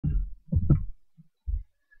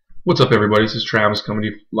What's up, everybody? This is Travis coming to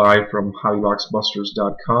you live from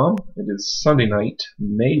HobbyBoxBusters.com. It is Sunday night,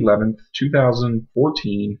 May 11th,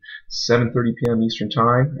 2014, 7:30 p.m. Eastern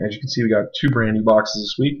Time. As you can see, we got two brand new boxes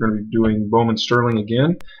this week. We're going to be doing Bowman Sterling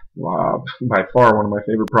again. By far one of my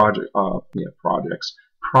favorite products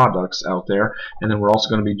out there. And then we're also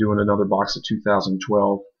going to be doing another box of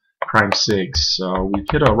 2012 Prime Sigs. So we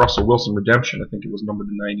hit a Russell Wilson redemption. I think it was numbered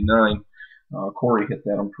to 99. Corey hit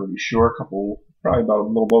that, I'm pretty sure, probably about a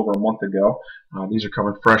little over a month ago. These are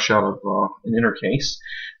coming fresh out of an inner case.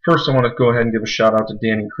 First, I want to go ahead and give a shout out to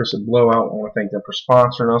Danny and Chris at Blowout. I want to thank them for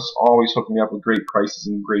sponsoring us, always hooking me up with great prices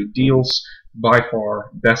and great deals. By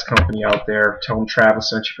far, best company out there. Tell them Travis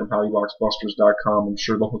sent you from HobbyBoxBusters.com. I'm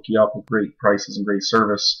sure they'll hook you up with great prices and great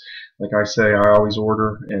service. Like I say, I always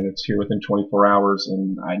order, and it's here within 24 hours,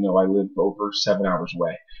 and I know I live over 7 hours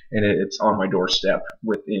away, and it's on my doorstep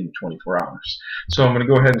within 24 hours. So I'm going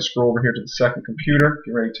to go ahead and scroll over here to the second computer,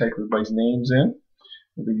 get ready to type everybody's names in.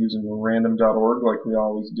 We'll be using random.org like we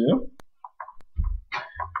always do.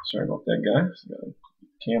 Sorry about that, guys. Got a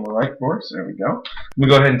camera right for us. There we go. I'm going to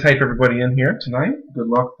go ahead and type everybody in here tonight. Good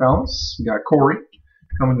luck, fellas. We got Corey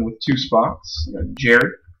coming in with 2 spots. We got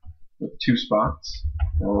Jared with 2 spots.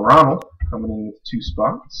 Ronald coming in with 2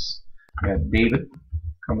 spots. We got David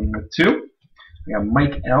coming in with 2. We got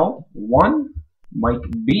Mike L, 1. Mike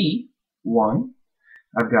B, 1.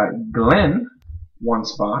 I've got Glenn, 1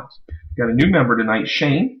 spot. Got a new member tonight,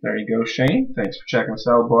 Shane. There you go, Shane. Thanks for checking us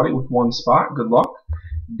out, buddy, with 1 spot. Good luck.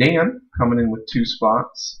 Dan coming in with 2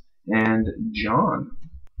 spots. And John,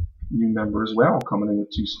 new member as well, coming in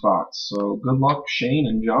with 2 spots. So good luck, Shane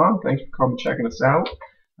and John. Thanks for coming checking us out.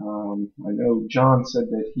 I know John said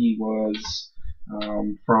that he was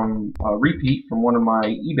from a repeat from one of my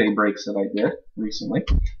eBay breaks that I did recently,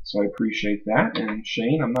 so I appreciate that. And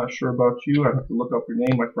Shane, I'm not sure about you. I have to look up your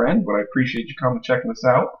name, my friend, but I appreciate you coming checking us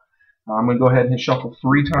out. I'm going to go ahead and hit shuffle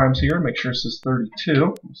 3 times here. Make sure it says 32.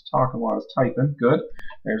 I was talking while I was typing. Good.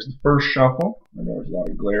 There's the first shuffle. I know there's a lot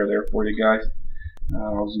of glare there for you guys.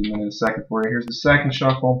 I'll zoom in a second for you. Here's the second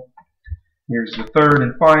shuffle. Here's the third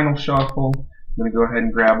and final shuffle. I'm going to go ahead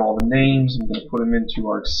and grab all the names. I'm going to put them into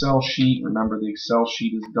our Excel sheet. Remember, the Excel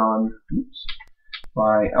sheet is done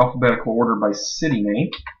by alphabetical order by city name.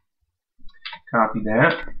 Copy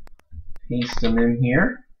that. Paste them in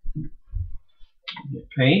here. Hit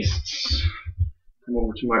paste. Come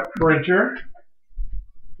over to my printer. It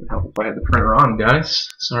would help if I had the printer on, guys.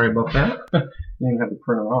 Sorry about that. Didn't even have the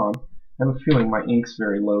printer on. I have a feeling my ink's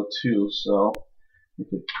very low too, so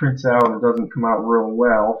if it prints out and doesn't come out real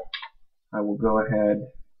well, I will go ahead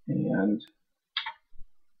and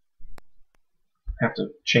have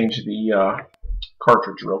to change the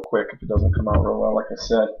cartridge real quick if it doesn't come out real well. Like I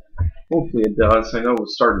said, hopefully it does. I know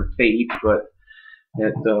it's starting to fade, but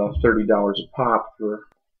at $30 a pop for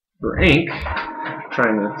ink,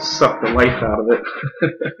 trying to suck the life out of it.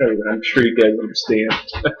 I'm sure you guys understand.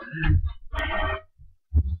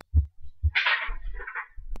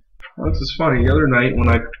 Well, this is funny. The other night when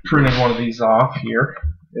I printed one of these off here,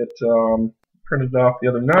 it printed off the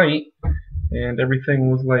other night, and everything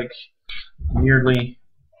was like nearly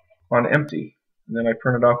on empty. And then I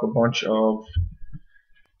printed off a bunch of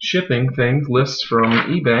shipping things, lists from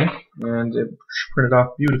eBay, and it printed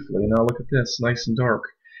off beautifully. Now look at this, nice and dark.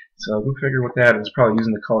 So go figure what that is. Probably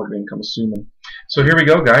using the colored ink, I'm assuming. So here we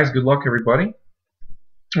go, guys. Good luck, everybody.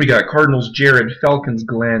 We got Cardinals Jared, Falcons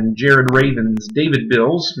Glenn, Jared Ravens, David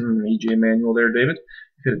Bills, E.J. Manuel there, David.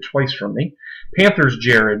 Hit it twice from me. Panthers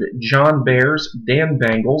Jared, John Bears, Dan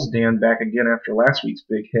Bengals, Dan back again after last week's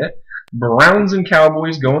big hit. Browns and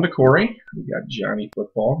Cowboys going to Corey. We got Johnny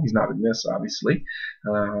Football. He's not in this, obviously.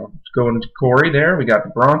 Going to Corey there. We got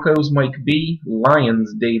the Broncos, Mike B.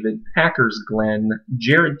 Lions, David. Packers, Glenn.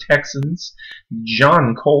 Jared Texans.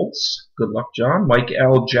 John Colts. Good luck, John. Mike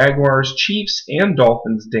L. Jaguars, Chiefs, and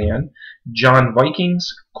Dolphins, Dan. John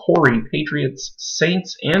Vikings. Corey Patriots,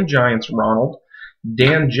 Saints, and Giants, Ronald.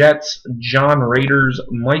 Dan Jets, John Raiders,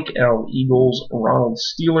 Mike L. Eagles, Ronald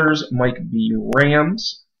Steelers, Mike B.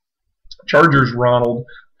 Rams. Chargers Ronald,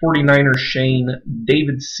 49ers Shane,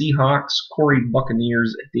 David Seahawks, Corey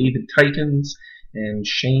Buccaneers, David Titans, and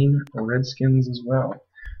Shane Redskins as well.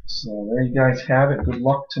 So there you guys have it. Good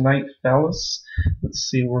luck tonight, fellas. Let's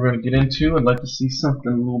see what we're going to get into. I'd like to see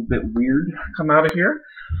something a little bit weird come out of here.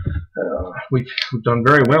 We've done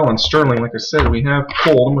very well on Sterling. Like I said, we have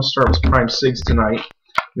pulled. I'm going to start with Prime Sigs tonight.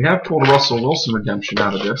 We have pulled a Russell Wilson redemption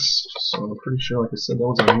out of this. So I'm pretty sure, like I said, that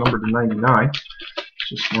was a number to 99.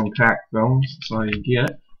 Just 1 pack, fellas. That's all you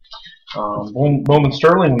get. Bowman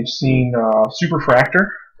Sterling, we've seen Superfractor.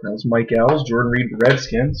 That was Mike L's. Jordan Reed, the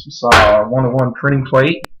Redskins. We saw a 1-1 printing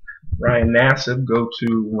plate Ryan Nassib go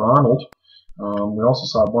to Ronald. We also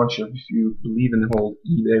saw a bunch of, if you believe in the whole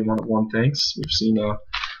eBay one-of-one things, we've seen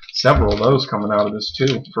several of those coming out of this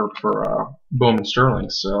too for Bowman Sterling.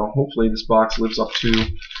 So hopefully this box lives up to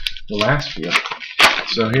the last few.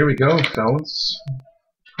 So here we go, fellas.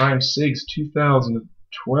 Prime Sigs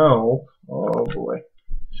 2012. Oh boy.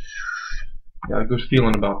 Got a good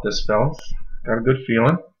feeling about this, fellas. Got a good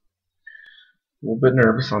feeling. A little bit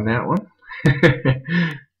nervous on that one.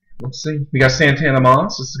 Let's see. We got Santana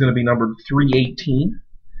Moss. This is going to be numbered 318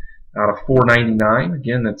 out of 499.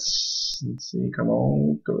 Again, that's, let's see, come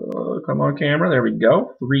on camera. There we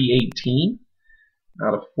go. 318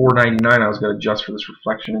 out of 499. I was going to adjust for this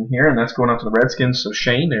reflection in here, and that's going out to the Redskins. So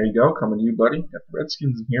Shane, there you go. Coming to you, buddy. Got the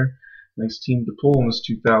Redskins in here. Nice team to pull in this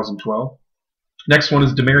 2012. Next one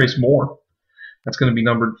is Demarius Moore. That's going to be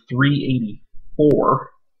numbered 384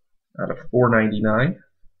 out of 499.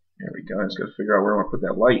 There we go. I just got to figure out where I want to put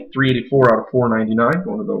that light. 384 out of 499.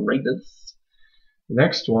 Going to the Raiders. The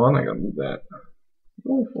next one, I got to move that.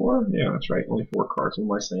 Only 4? Yeah, that's right. Only 4 cards. What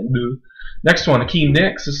am I saying? Boo. Next one, Akeem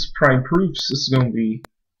Nicks. This is Prime Proofs. This is going to be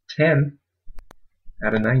 10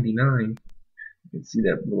 out of 99. You can see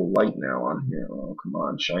that little light now on here. Oh, come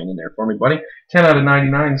on. Shine in there for me, buddy. 10 out of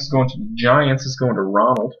 99. This is going to the Giants. This is going to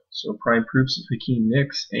Ronald. So Prime Proofs of Akeem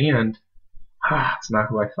Nicks. And, it's not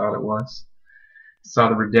who I thought it was. Saw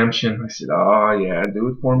the redemption. I said, oh yeah, do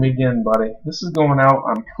it for me again, buddy. This is going out,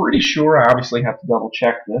 I'm pretty sure, I obviously have to double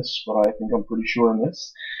check this, but I think I'm pretty sure on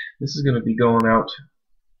this. This is going to be going out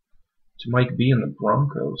to Mike B and the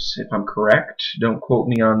Broncos, if I'm correct. Don't quote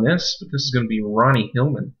me on this, but this is going to be Ronnie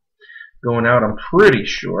Hillman. Going out, I'm pretty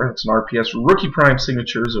sure. It's an RPS rookie prime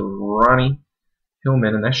signatures of Ronnie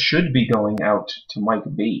Hillman, and that should be going out to Mike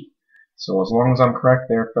B. So as long as I'm correct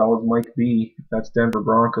there, fellas, Mike B, if that's Denver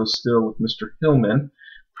Broncos still with Mr. Hillman,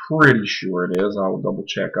 pretty sure it is. I will double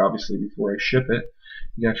check, obviously, before I ship it.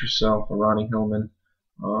 You got yourself a Ronnie Hillman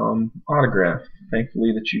autograph.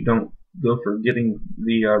 Thankfully that you don't go for getting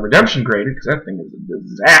the redemption graded, because that thing is a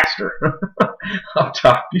disaster. Up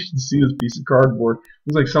top, you should see this piece of cardboard.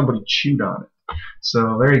 Looks like somebody chewed on it.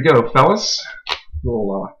 So there you go, fellas.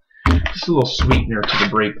 Just a little sweetener to the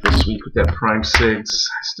break this week with that Prime Sigs.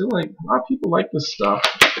 I still like, a lot of people like this stuff.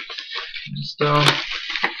 Just, I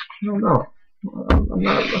don't know. I'm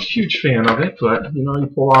not a huge fan of it, but, you know, you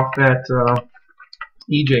pull off that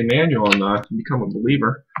E.J. Manuel and you become a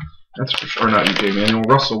believer. That's for sure. Not E.J. Manuel,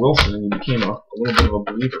 Russell Wilson, and you became a little bit of a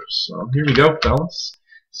believer. So here we go, fellas.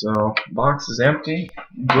 So, box is empty.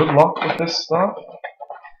 Good luck with this stuff.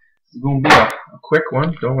 It's going to be a quick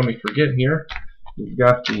one. Don't let me forget here. We've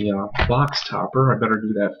got the box topper. I better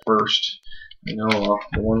do that first. I know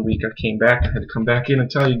the one week I came back, I had to come back in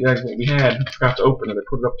and tell you guys what we had. I forgot to open it. I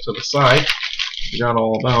put it up to the side. Forgot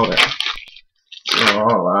all about it.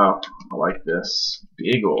 Oh, wow. I like this.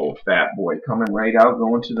 Big old fat boy coming right out,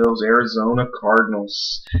 going to those Arizona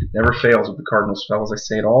Cardinals. Never fails with the Cardinals, fellas. I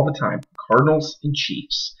say it all the time. Cardinals and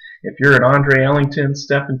Chiefs. If you're an Andre Ellington,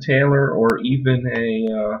 Stephen Taylor, or even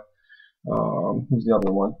a who's the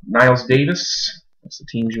other one? Niles Davis. That's the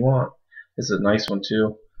teams you want. This is a nice one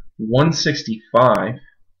too. 165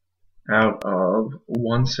 out of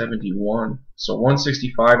 171. So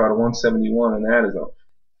 165 out of 171, and that is a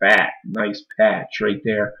fat, nice patch right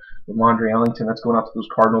there. Ramondre Ellington, that's going out to those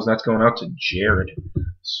Cardinals. That's going out to Jared.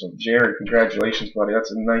 So Jared, congratulations, buddy.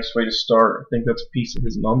 That's a nice way to start. I think that's a piece of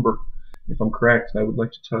his number. If I'm correct, I would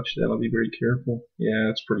like to touch that. I'll be very careful. Yeah,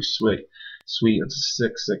 that's pretty sweet. Sweet. That's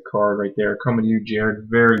a sick card right there. Coming to you, Jared.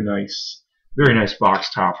 Very nice. Very nice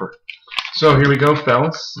box topper. So here we go,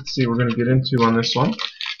 fellas. Let's see what we're going to get into on this one.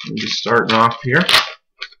 We're just starting off here.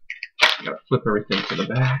 Got to flip everything to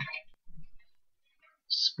the back.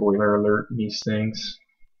 Spoiler alert in these things.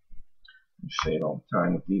 I say it all the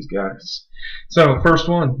time with these guys. So, first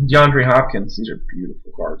one, DeAndre Hopkins. These are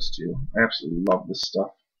beautiful cards, too. I absolutely love this stuff.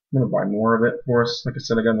 I'm going to buy more of it for us. Like I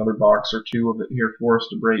said, I got another box or two of it here for us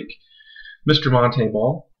to break. Mr. Monte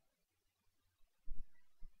Ball.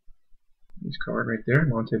 This card right there,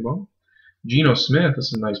 Monte Ball. Geno Smith. This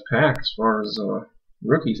is a nice pack as far as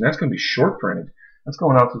rookies. And that's going to be short printed. That's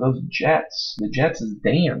going out to those Jets. The Jets is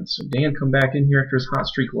Dan. So Dan come back in here after his hot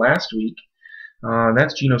streak last week.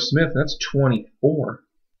 That's Geno Smith. That's 24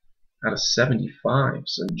 out of 75.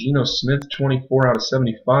 So Geno Smith, 24 out of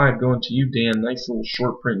 75, going to you, Dan. Nice little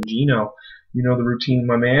short print Geno. You know the routine,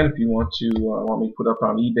 my man. If you want me to put up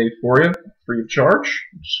on eBay for you, free of charge,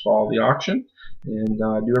 just follow the auction and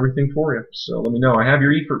do everything for you. So let me know. I have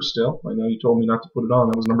your effort still. I know you told me not to put it on.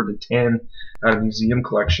 That was number 10 out of the museum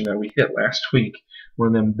collection that we hit last week. One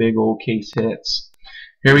of them big old case hits.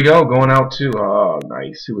 Here we go, going out to, oh,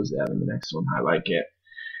 nice. Who was that in the next one? I like it.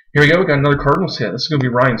 Here we go. We got another Cardinals hit. This is going to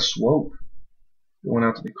be Ryan Swope. Going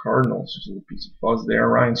out to the Cardinals. There's a little piece of fuzz there.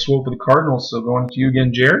 Ryan Swope for the Cardinals. So going to you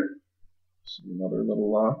again, Jared. So another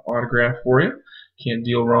little autograph for you. Can't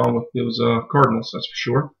deal wrong with those Cardinals, that's for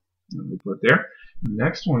sure. We put it there. The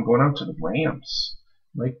next one going out to the Rams.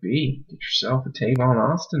 Mike B. Get yourself a Tavon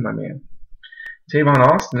Austin, my man. Tavon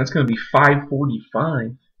Austin, that's going to be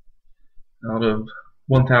 545 out of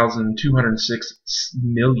 1,206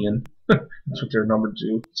 million. That's what they're numbered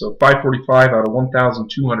to. So 545 out of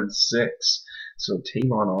 1,206. So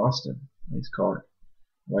Tavon Austin, nice card.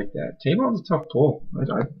 I like that. Tavon's a tough pull.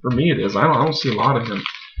 For me, it is. I don't see a lot of him.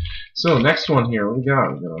 So next one here, what we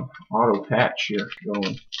got? We got an auto patch here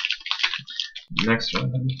going. Next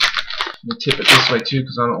one. Let me tip it this way too,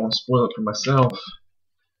 because I don't want to spoil it for myself.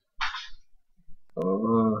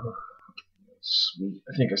 Sweet.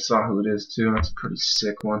 I think I saw who it is too. That's a pretty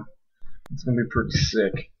sick one. It's gonna be pretty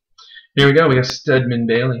sick. Here we go. We got Studman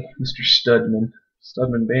Bailey, Mr. Studman.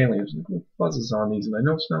 Studman Bailey. There's little fuzzes on these, and I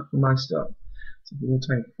know it's not for my stuff. It's a little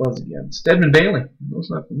tiny fuzz again. Studman Bailey. I know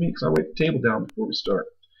it's not for me because I weight the table down before we start.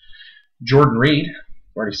 Jordan Reed.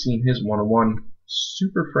 I've already seen his 101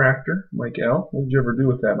 Superfractor. Mike L. What did you ever do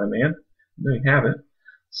with that, my man? I know you have it.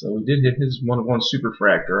 So we did hit his 101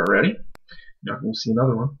 Superfractor already. Now we'll see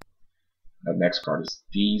another one. That next card is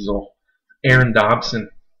Diesel. Aaron Dobson.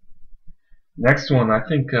 Next one, I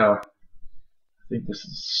think this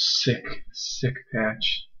is a sick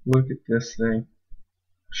patch. Look at this thing.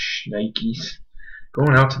 Shnikes.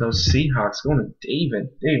 Going out to those Seahawks. Going to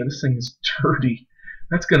David. David, this thing is dirty.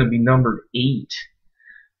 That's going to be numbered 8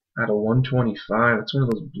 out of 125. It's one of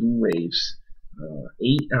those blue waves.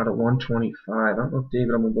 8 out of 125. I don't know if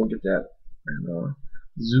David, I'm going to go get that and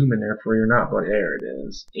zoom in there for you or not, but there it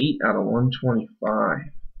is. 8 out of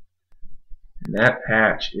 125. And that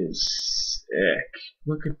patch is sick.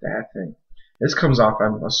 Look at that thing. This comes off,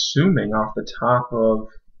 I'm assuming, off the top of...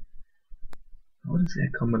 What is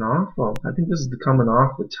that coming off of? I think this is coming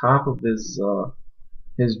off the top of his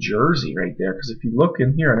jersey right there. Because if you look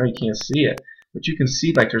in here, I know you can't see it, but you can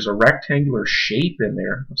see like there's a rectangular shape in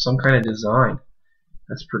there of some kind of design.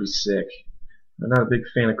 That's pretty sick. I'm not a big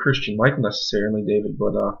fan of Christian Michael necessarily, David,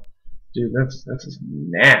 but dude, that's a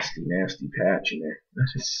nasty patch in there. That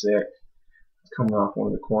is sick. It's coming off one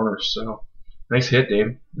of the corners, so nice hit,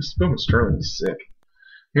 David. This Bowman Sterling is sick.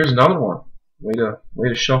 Here's another one. Way to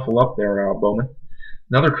shuffle up there, Bowman.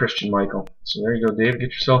 Another Christian Michael. So there you go, David.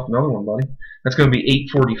 Get yourself another one, buddy. That's going to be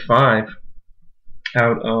 845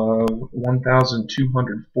 out of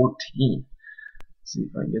 1,214. Let's see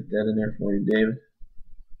if I can get that in there for you, David.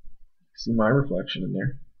 See my reflection in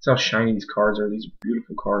there. That's how shiny these cards are. These are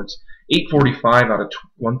beautiful cards. 845 out of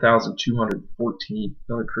 1,214.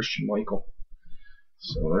 Another Christian Michael.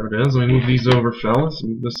 So there it is. Let me move these over, fellas.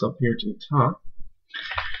 Move this up here to the top.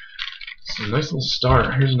 So nice little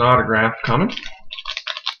start. Here's an autograph coming.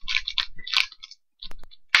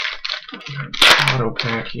 Auto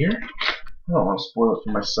pack here. I don't want to spoil it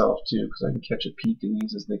for myself too, because I can catch a peek in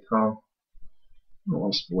these as they come. I don't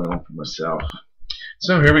want to spoil them for myself.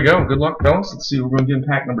 So here we go. Good luck, fellas. Let's see what we're going to get in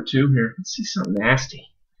pack number 2 here. Let's see something nasty.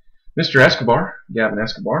 Mr. Escobar, Gavin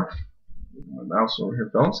Escobar. My mouse over here,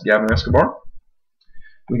 fellas. Gavin Escobar.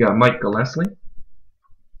 We got Mike Gillespie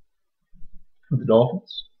for the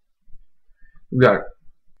Dolphins. We got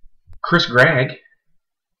Chris Gregg.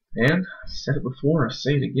 And I said it before, I'll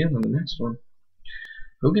say it again on the next one.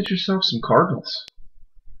 Go get yourself some Cardinals.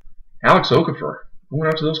 Alex Okafor. Going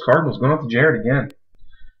out to those Cardinals. Going out to Jared again.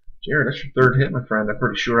 Jared, that's your 3rd hit, my friend. I'm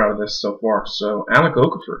pretty sure out of this so far. So, Alex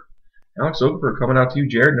Okafor. Alex Okafor coming out to you,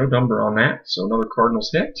 Jared. No number on that. So, another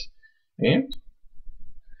Cardinals hit. And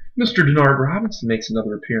Mr. Denard Robinson makes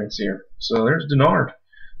another appearance here. So, there's Denard.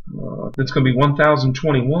 That's going to be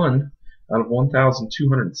 1,021 out of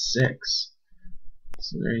 1,206.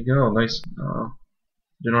 So, there you go. Nice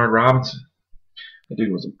Denard Robinson. That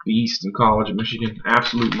dude was a beast in college at Michigan.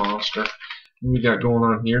 Absolute monster. What we got going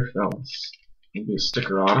on here, fellas? Maybe a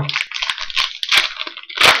sticker auto.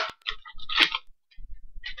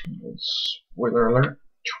 Spoiler alert.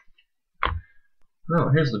 Oh,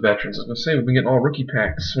 here's the veterans. I was going to say, we've been getting all rookie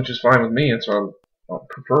packs, which is fine with me. That's what I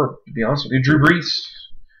prefer, to be honest with you. Drew Brees.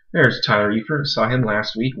 There's Tyler Eifert. Saw him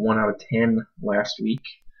last week. 1 out of 10 last week.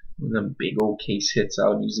 One of them big old case hits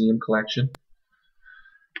out of museum collection.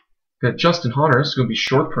 Got Justin Hunter. This is going to be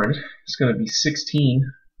short print. It's going to be 16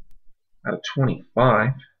 out of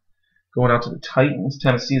 25. Going out to the Titans.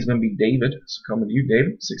 Tennessee is going to be David. So coming to you,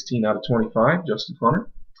 David. 16 out of 25. Justin Hunter.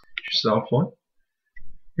 Get yourself one.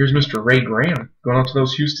 Here's Mr. Ray Graham. Going out to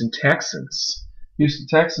those Houston Texans. Houston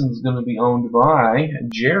Texans is going to be owned by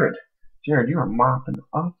Jared. Jared, you are mopping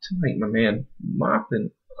up tonight, my man.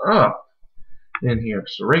 Mopping up in here.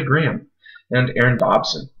 So Ray Graham and Aaron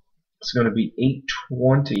Dobson. It's going to be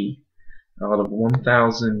 820 out of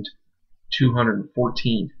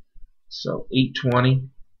 1,214. So 820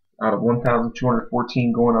 out of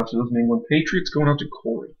 1,214 going out to those New England Patriots, going out to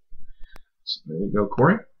Corey. So there you go,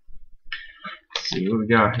 Corey. Let's see what we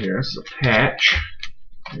got here. This is a patch,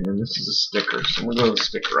 and this is a sticker. So we'll go to the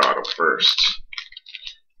sticker auto first.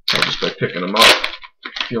 I'll just by picking them up.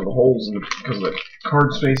 Feel the holes in because of the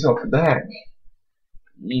card space out the back.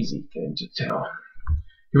 Easy thing to tell.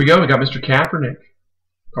 Here we go. We got Mr. Kaepernick.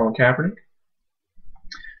 Colin Kaepernick.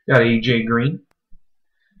 Got AJ Green.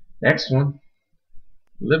 Next one.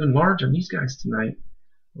 Living large on these guys tonight.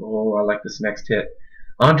 Oh, I like this next hit.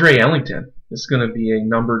 Andre Ellington. This is going to be a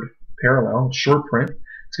numbered parallel, short print.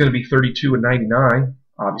 It's going to be 32/99.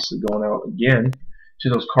 Obviously going out again to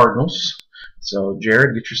those Cardinals. So,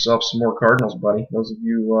 Jared, get yourself some more Cardinals, buddy. Those of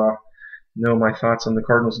you know my thoughts on the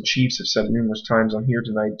Cardinals and Chiefs. I've said it numerous times on here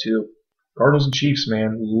tonight, too. Cardinals and Chiefs,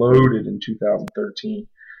 man, loaded in 2013. I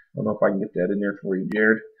don't know if I can get that in there for you,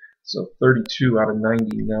 Jared. So 32 out of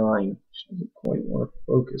 99. She doesn't quite want to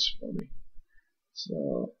focus for me.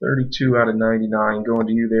 So 32 out of 99 going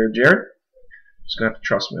to you there, Jared. Just going to have to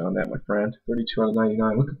trust me on that, my friend. 32 out of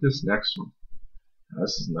 99. Look at this next one. Oh,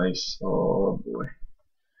 this is nice. Oh, boy.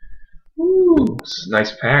 Woo, this is a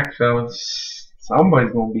nice pack, fellas.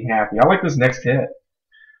 Somebody's going to be happy. I like this next hit.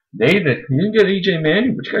 David, you didn't get EJ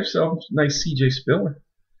Manuel, but you got yourself a nice CJ Spiller.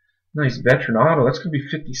 Nice veteran auto. That's going to be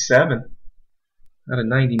 57 out of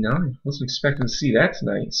 99. Wasn't expecting to see that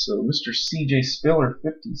tonight. So Mr. CJ Spiller,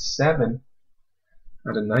 57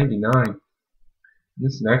 out of 99.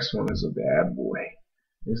 This next one is a bad boy.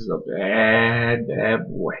 This is a bad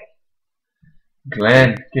boy.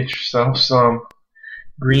 Glenn, get yourself some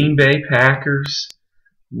Green Bay Packers.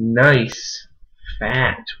 Nice.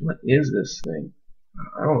 Fat. What is this thing?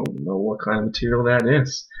 I don't know what kind of material that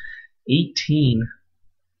is. 18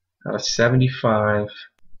 out of 75.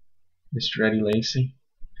 Mr. Eddie Lacy.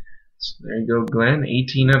 So there you go, Glenn.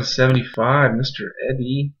 18 out of 75. Mr.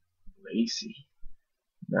 Eddie Lacy.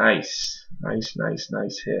 Nice. Nice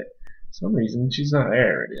hit. For some reason she's not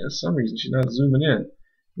there. It is. For some reason she's not zooming in.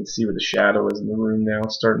 You can see where the shadow is in the room now.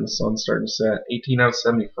 The sun's starting to set. 18 out of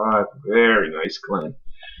 75. Very nice, Glenn.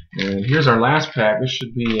 And here's our last pack. This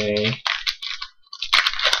should be a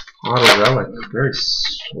auto relic. Very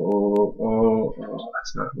slow. Oh,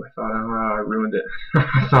 that's not who I thought. I ruined it.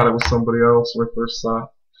 I thought it was somebody else when I first saw it.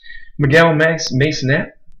 Miguel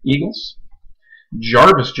Masonette, Eagles.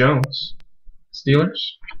 Jarvis Jones,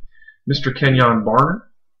 Steelers. Mr. Kenyon Barner.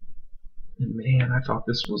 And man, I thought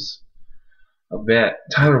this was a bet.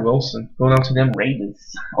 Tyler Wilson going out to them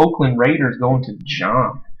Raiders. Oakland Raiders going to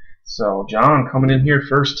John. So John coming in here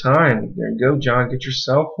first time. There you go, John. Get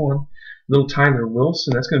yourself one. Little Tyler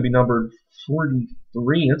Wilson. That's going to be numbered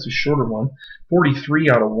 43. That's a shorter one. 43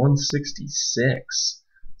 out of 166.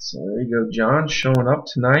 So there you go, John, showing up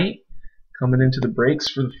tonight. Coming into the breaks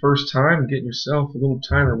for the first time. Getting yourself a little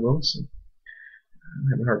Tyler Wilson. I'm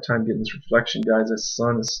having a hard time getting this reflection, guys. The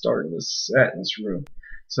sun is starting to set in this room.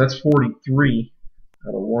 So that's 43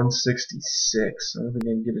 out of 166. I don't think I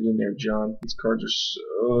can get it in there, John. These cards are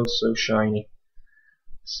so shiny.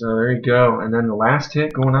 So there you go. And then the last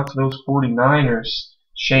hit going out to those 49ers.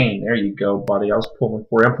 Shane, there you go, buddy. I was pulling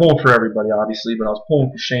for you. I'm pulling for everybody, obviously, but I was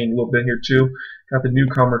pulling for Shane a little bit here, too. Got the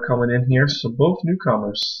newcomer coming in here. So both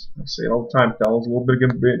newcomers. I say it all the time, fellas. A little bit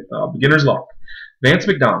of beginner's luck. Vance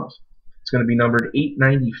McDonald. It's going to be numbered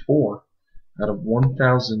 894 out of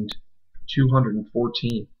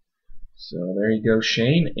 1,214. So there you go,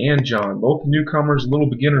 Shane and John. Both newcomers, a little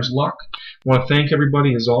beginner's luck. I want to thank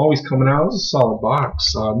everybody, as always, coming out. This is a solid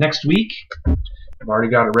box. Next week, I've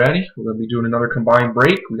already got it ready. We're going to be doing another combined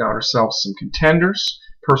break. We got ourselves some contenders,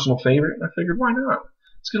 personal favorite, and I figured, why not?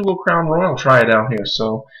 Let's get a little Crown Royal, try it out here.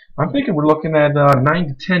 So I'm thinking we're looking at 9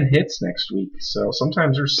 to 10 hits next week. So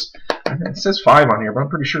sometimes there's, it says 5 on here, but I'm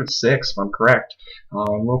pretty sure it's 6 if I'm correct. A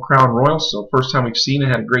little Crown Royal. So first time we've seen it,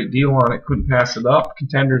 had a great deal on it, couldn't pass it up.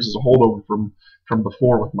 Contenders is a holdover from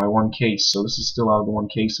before with my one case. So this is still out of the one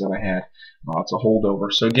case that I had. It's a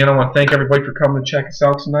holdover. So again, I want to thank everybody for coming to check us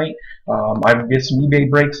out tonight. I will get some eBay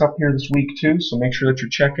breaks up here this week too, so make sure that you're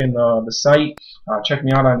checking the site. Check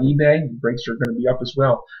me out on eBay. The breaks are going to be up as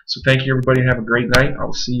well. So thank you, everybody, and have a great night. I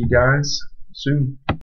will see you guys soon.